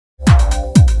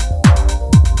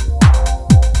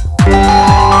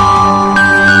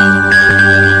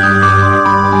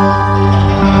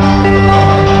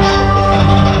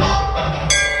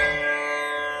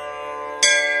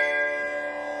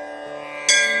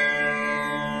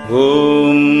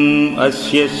ఓం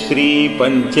అస్య శ్రీ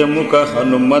పంచముఖ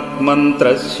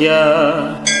హనుమత్మంత్రస్య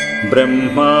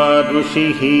బ్రహ్మా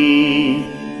ఋషిః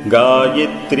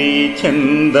గాయత్రీ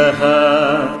ఛందః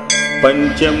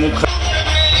పంచముఖ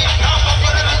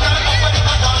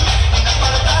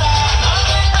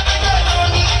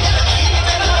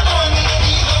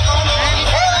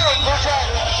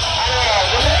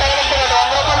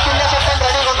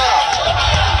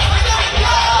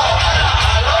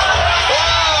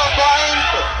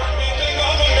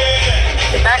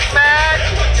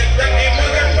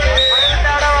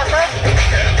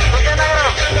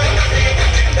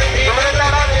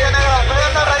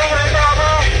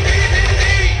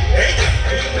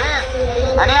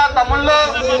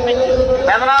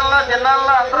పెదనాల్లో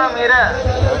చిన్నాల్లో అందరూ మీరే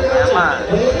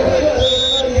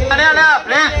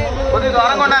ప్లీజ్ కొద్దిగా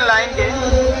దూరంగా ఉండండి లైన్కి.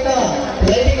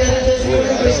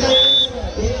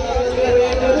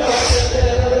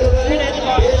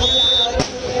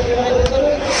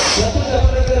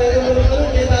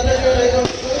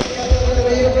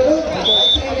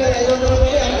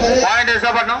 Point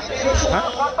Visakhapatnam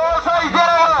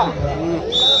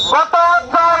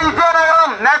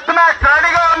Vizianagaram next match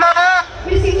రెడీగా ఉన్నది.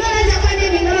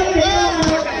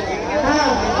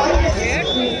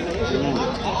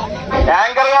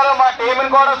 యాంకర్ గారు మా టీంని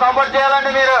కూడా సపోర్ట్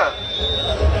చేయాలండి మీరు.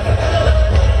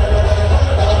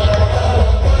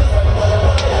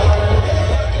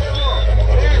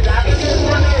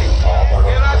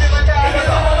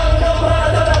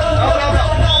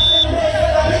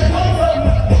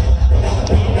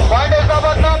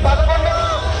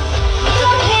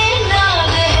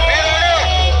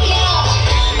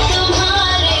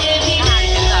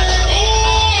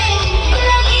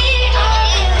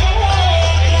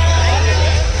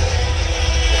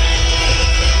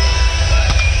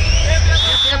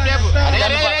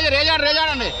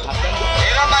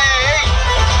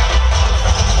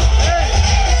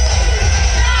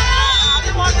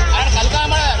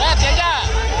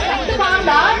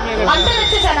 అంతా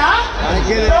వచ్చేసారా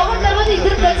ప్రోగ్రామ్ తర్వాత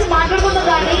ఇద్దరు కలిసి మాట్లాడుకుందాం.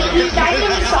 కానీ ఈ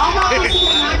టైంలో సాంగ్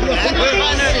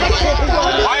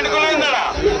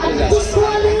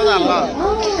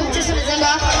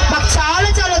నిజంగా మాకు చాలా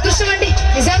చాలా అదృష్టం అండి.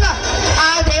 నిజంగా ఆ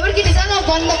దేవుడికి నిజంగా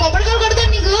 100 కొబ్బరికాయలు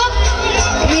కొడతాను నీకు.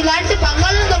 మీలాంటి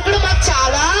బంగాళం దొరకడం మాకు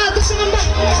చాలా అదృష్టం అంట.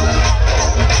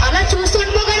 అలా చూస్తూ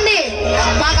ఉండిపోకండి.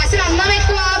 మాకు అసలు అందం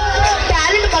ఎక్కువ,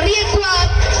 టాలెంట్ మరీ ఎక్కువ.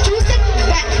 చూస్తే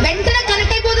వెంటనే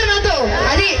కనెక్ట్ అయిపోతుంది నాతో.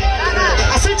 అది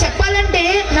అసలు చెప్పాలంటే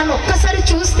నన్ను ఒక్కసారి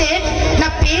చూస్తే నా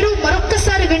పేరు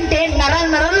మరొక్కసారి వింటే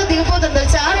నరాలు దిగిపోతుంది.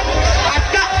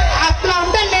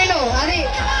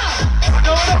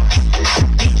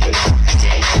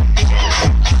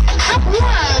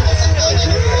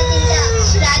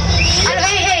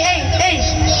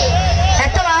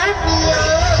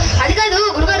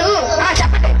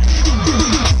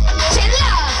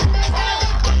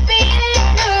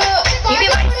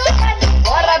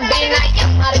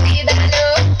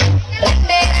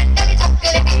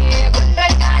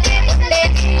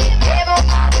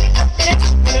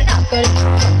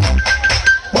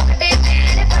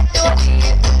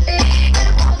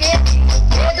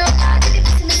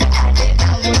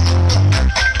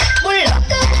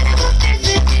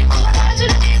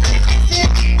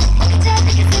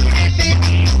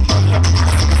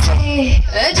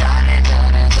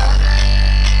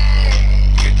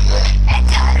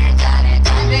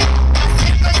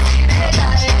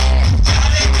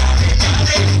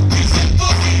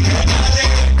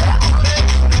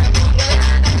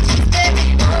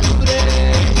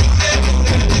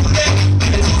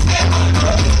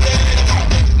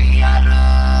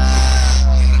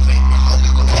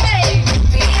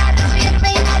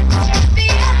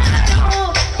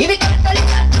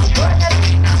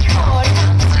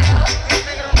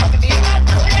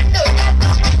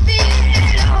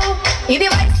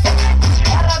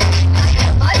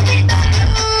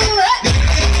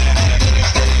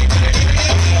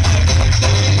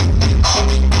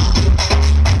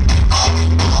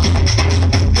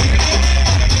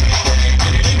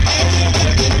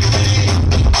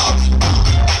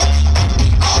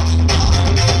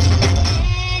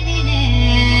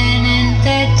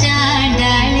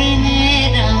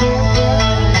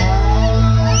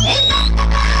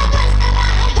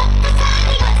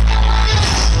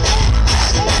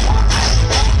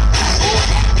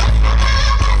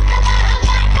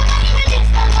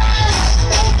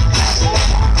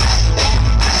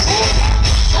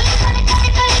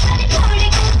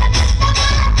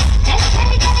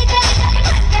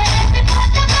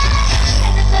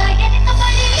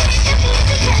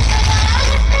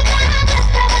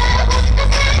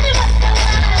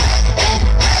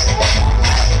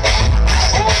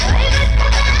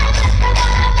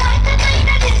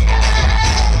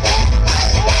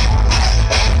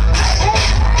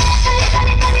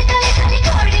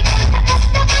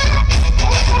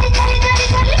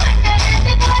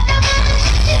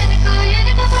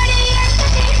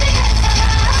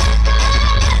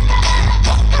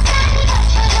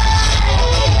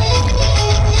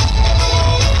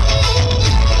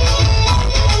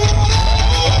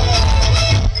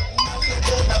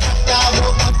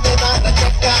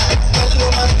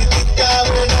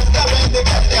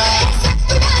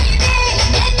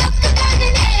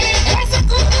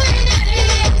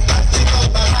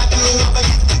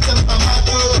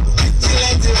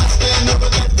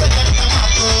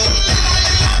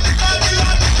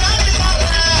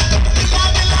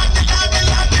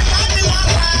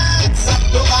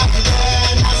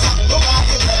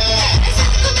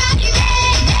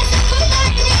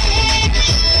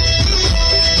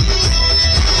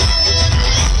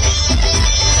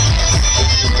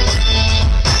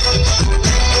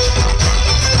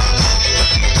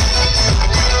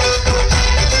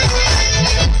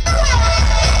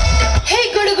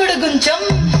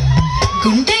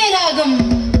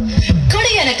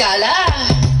 కొడి వెనకాల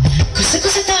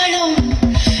గుసగుస తాళం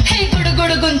హే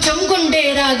గుడుగుడు గుంచం గుండె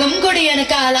రాగం గుడి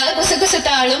వెనకాల గుసగుస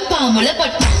తాళం పాముల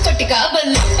పట్టు పట్టిక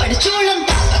బల్లం పడుచోళం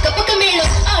పక్కపక్క మేళం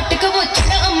ఆటకు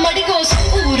వచ్చిన అమ్మడి కోసం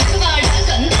ఊరికి వాడ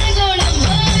గందరగోళం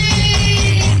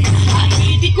ఆ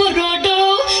ఈది కుర్రోడు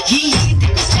ఈ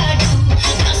ఈదికు చాడు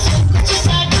నా సోకు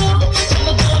చూసాడు తమ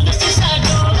గోలు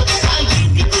చూసాడు ఆ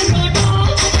ఈది కుర్రోడు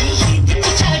ఈ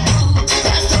ఈదికు చాడు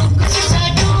నా సోకు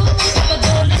చూసాడు తమ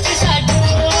గోలు చూసాడు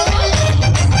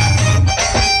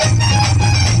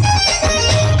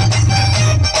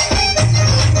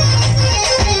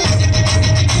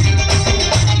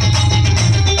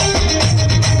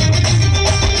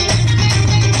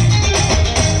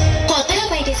కొత్తగా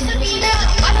బయటేసిన మీద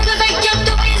పనులు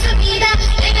వెయ్యొద్దు వయసు మీద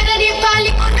ఎగరని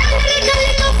పాలి కొనాలి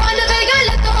కళ్ళతో పలు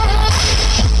వేగాలతో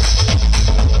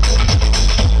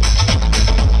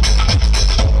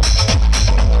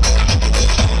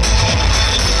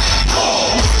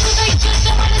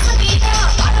వెయ్యొద్దు మనసు మీద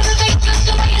పనులు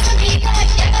వెయ్యొద్దు వయసు మీద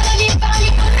ఎగరని పాలి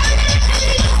కొనాలి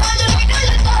కళ్ళతో పలు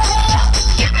వేగాలతో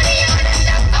ఎవరి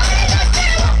ఆనందం ఆడదొచ్చే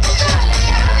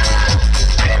ఒప్పుకోలేరా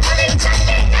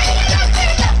అనుభవించండి నయ్యలొచ్చే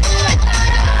తప్పు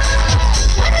అంటారా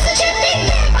మనసు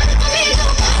చెప్పిందే మనకు లేదు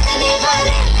కాదనే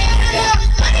వారే లేరురా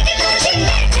మనకి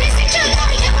తోచిందే చేసి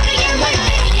చూద్దాం ఎవరు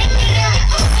ఏమంటే ఎన్నిరా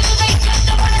పనులు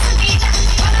వెయ్యొద్దు మనసు మీద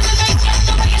పనులు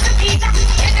వెయ్యొద్దు వయసు మీద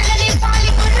ఎగరని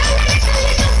పాలి కొనాలి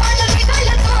కళ్ళతో పలు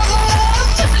వేగాలతో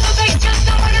పనులు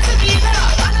వెయ్యొద్దు మనసు మీద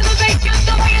పనులు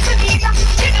వెయ్యొద్దు వయసు మీద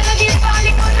ఎగరని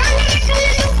పాలి కొనాలి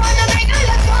కళ్ళతో పలు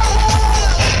వేగాలతో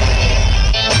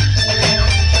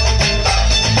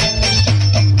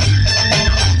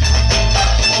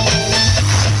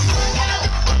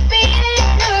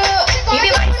ఇది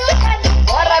వయసు కాదు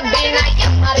ఓ రబ్బీ నా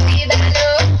ఎమ్మర్పీదలు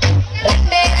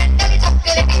రెండే రెండవి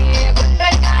చక్కలకి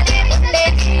గుండ్రంగానే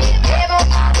ఉండేది ఏవో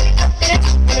కాదుని కత్తిన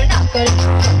చుక్కలు నక్కలు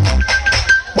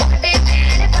ఒకటే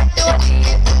తేనె పట్టు అది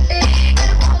ఉంటే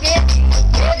ఈగలు మోగేది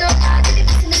ఏదో కాదుని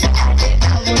బిసినెస్ కాదే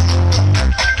నవ్వు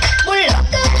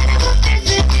ముళ్ళొక్కన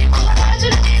గుర్తేసేది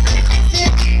మహారాజుల దేవుని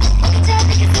చేసేది ఒక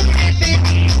జాతికి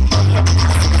సుఖేపేది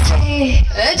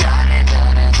జారే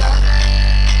జారే జారే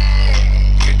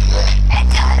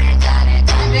జారే జారే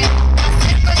జారే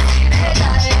సిర్కు సిరే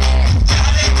జారే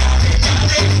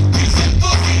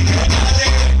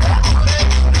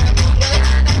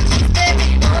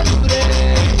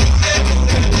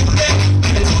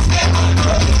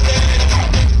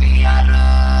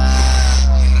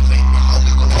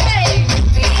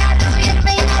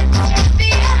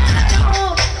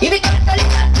ఇది కట్టలి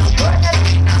కట్టు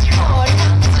కోటలి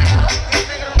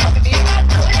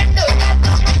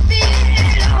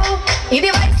ఇది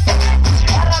వయసు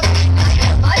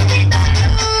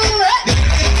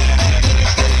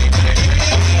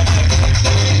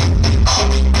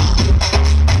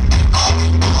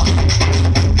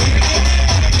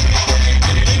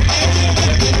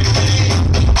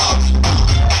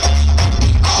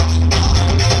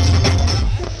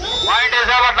పాయింట్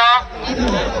వేసాబట్టాం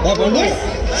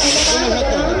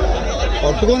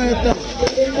పట్టుకొని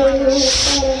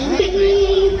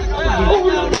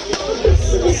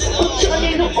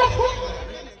నేను